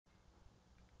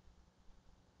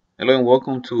Hello and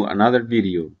welcome to another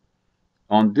video.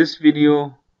 On this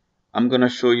video, I'm going to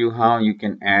show you how you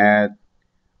can add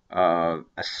a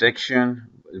section,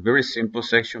 a very simple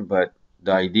section, but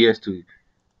the idea is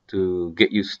to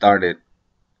get you started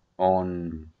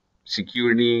on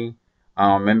security,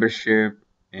 membership,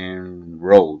 and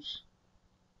roles.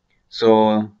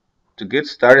 So to get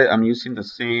started, I'm using the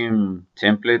same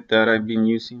template that I've been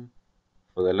using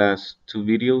for the last two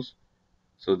videos.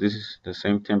 So this is the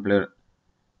same template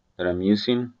that I'm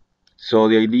using. So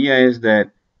the idea is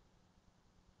that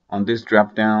on this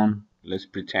drop down, let's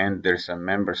pretend there's a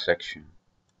member section.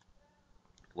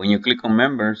 When you click on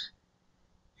members,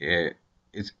 the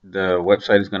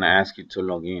website is going to ask you to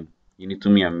log in. You need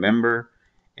to be a member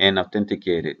and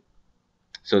authenticate it.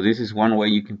 So this is one way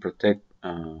you can protect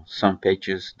some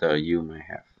pages that you may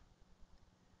have.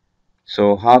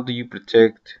 So how do you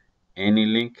protect any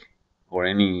link or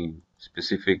any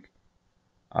specific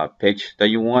page that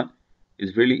you want?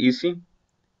 It's really easy.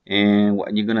 And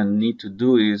what you're gonna need to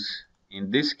do is, in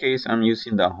this case, I'm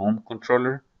using the home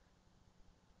controller.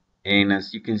 And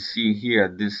as you can see here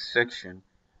at this section,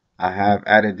 I have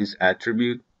added this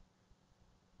attribute,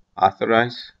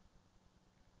 authorize,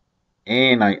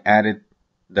 and I added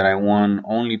that I want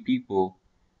only people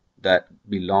that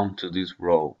belong to this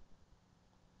row.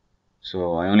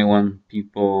 So I only want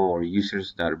people or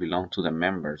users that belong to the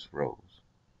members rows.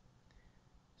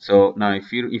 So now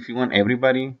if you want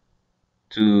everybody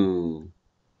to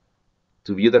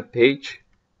view the page,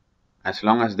 as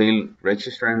long as they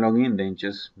register and log in, then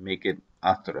just make it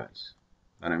authorized.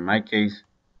 But in my case,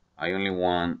 I only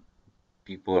want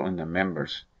people in the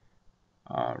members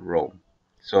row.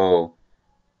 So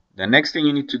the next thing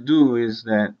you need to do is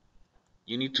that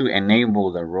you need to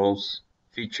enable the rows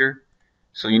feature.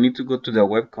 So you need to go to the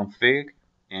web config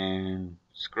and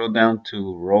scroll down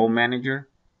to row manager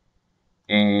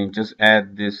and just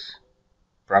add this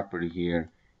property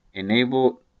here,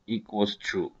 enable equals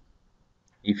true.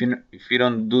 If you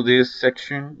don't do this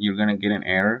section, you're gonna get an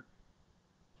error.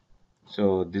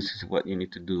 So this is what you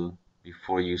need to do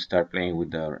before you start playing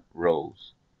with the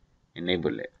rows.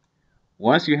 Enable it.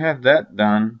 Once you have that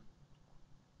done,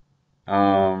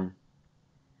 I'm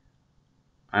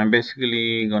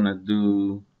basically gonna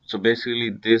do, so basically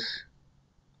this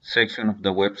section of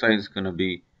the website is gonna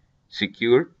be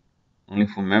secure only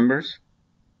for members,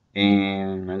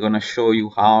 and I'm gonna show you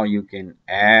how you can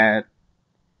add,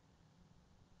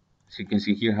 so you can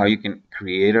see here how you can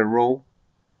create a row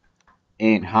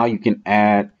and how you can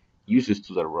add users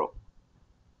to the row.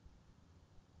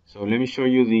 So let me show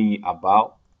you the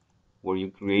about where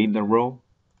you create the row.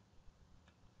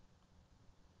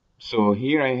 So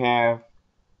here I have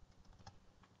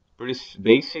pretty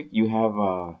basic. You have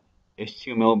a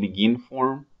HTML begin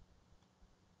form.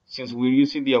 Since we're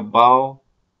using the about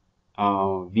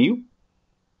view,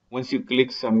 once you click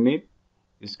submit,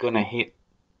 it's gonna hit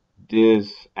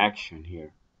this action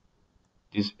here,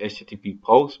 this HTTP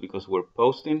post, because we're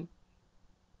posting,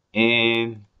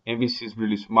 and MVC is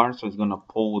really smart, so it's gonna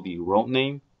pull the row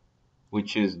name,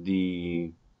 which is the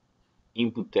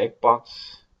input text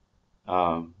box,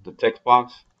 the text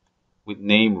box with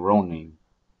name row name.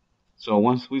 So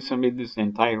once we submit this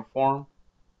entire form,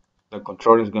 the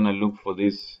controller is gonna look for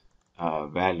this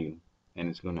value, and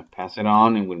it's gonna pass it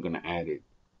on, and we're gonna add it.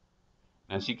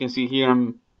 As you can see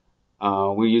here,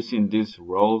 we're using this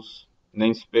rows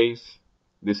namespace,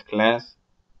 this class,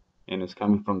 and it's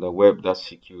coming from the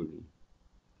web.security.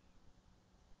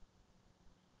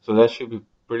 So that should be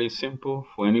pretty simple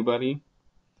for anybody.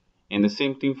 And the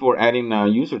same thing for adding a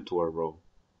user to our row.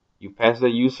 You pass the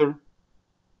user,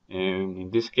 and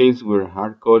in this case, we're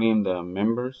hard coding the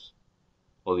members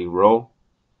or the row,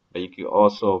 but you can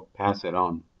also pass it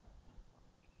on.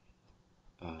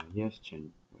 Yes,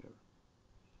 change. Whatever.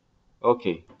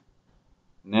 Okay.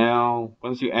 Now,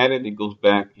 once you add it, it goes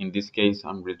back. In this case,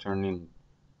 I'm returning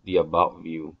the about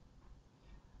view.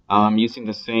 I'm using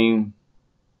the same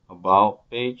about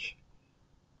page,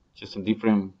 just a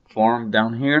different form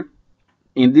down here.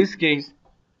 In this case,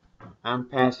 I'm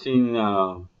passing,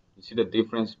 you see the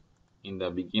difference in the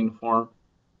begin form?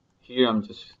 Here I'm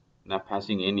just not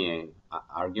passing any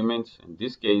arguments. In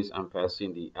this case, I'm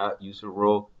passing the add user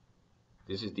row.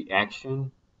 This is the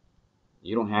action.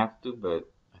 You don't have to, but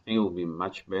I think it will be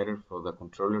much better for the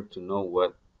controller to know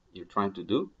what you're trying to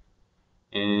do,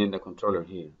 and the controller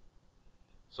here.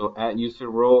 So add user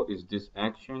row is this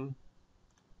action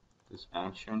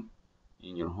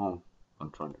in your home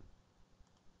controller.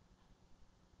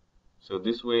 So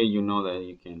this way you know that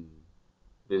you can,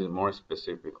 this is more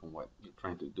specific on what you're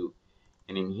trying to do.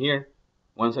 And in here,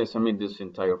 once I submit this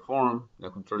entire form,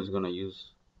 the controller is going to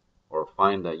use or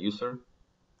find the user,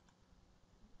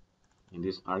 in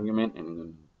this argument, and I'm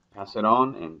going to pass it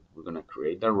on, and we're going to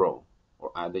create the row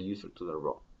or add the user to the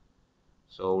row.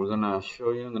 So we're going to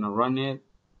show you, I'm going to run it.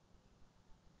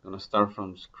 I'm going to start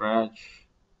from scratch.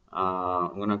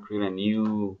 I'm going to create a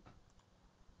new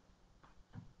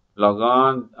log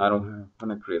on. I'm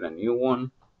going to create a new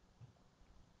one.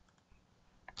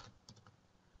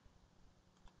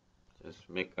 Just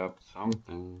make up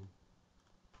something.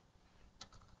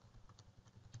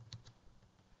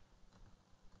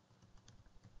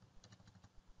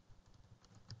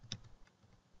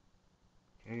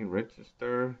 Okay,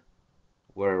 register.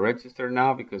 We're registered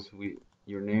now because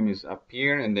your name is up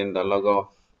here, and then the log off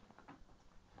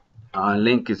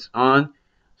link is on.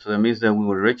 So that means that we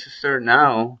were registered.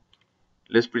 Now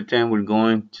let's pretend we're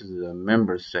going to the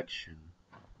members section.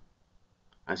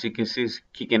 As you can see, it's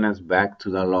kicking us back to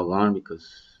the log on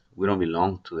because we don't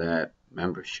belong to that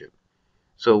membership.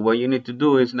 So what you need to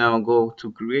do is now go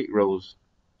to create rows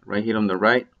right here on the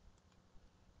right.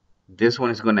 This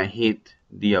one is going to hit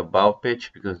the about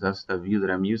page because that's the view that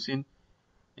I'm using.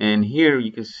 And here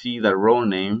you can see the row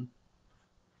name.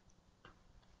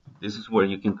 This is where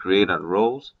you can create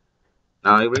rows.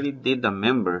 Now I already did the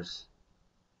members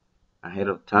ahead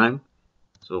of time,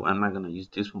 so I'm not going to use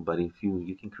this one, but if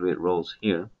you can create rows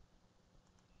here.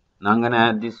 Now I'm going to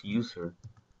add this user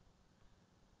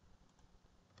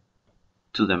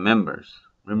to the members.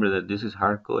 Remember that this is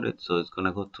hard coded, so it's going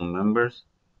to go to members.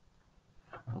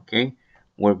 Okay,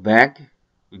 we're back.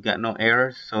 We got no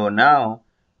errors. So now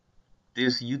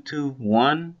this YouTube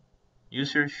 1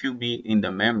 user should be in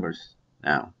the members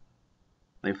now.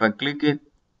 If I click it,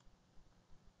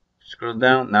 scroll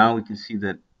down, now we can see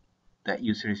that that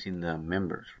user is in the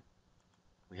members.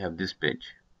 We have this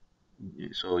page.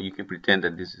 So you can pretend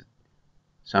that this is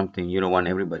something you don't want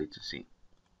everybody to see.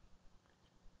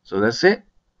 So that's it.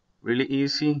 Really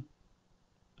easy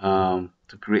to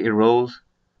create rows.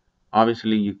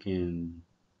 Obviously, you can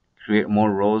create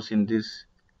more rows in this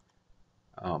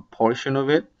portion of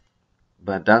it,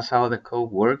 but that's how the code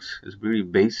works. It's very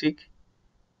basic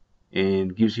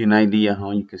and gives you an idea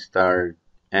how you can start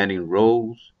adding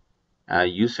rows,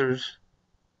 users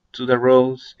to the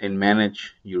rows, and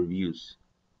manage your views.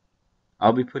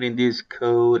 I'll be putting this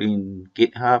code in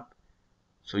GitHub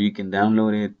so you can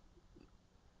download it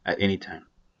at any time.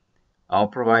 I'll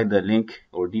provide the link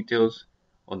or details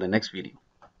on the next video.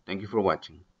 Thank you for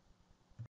watching.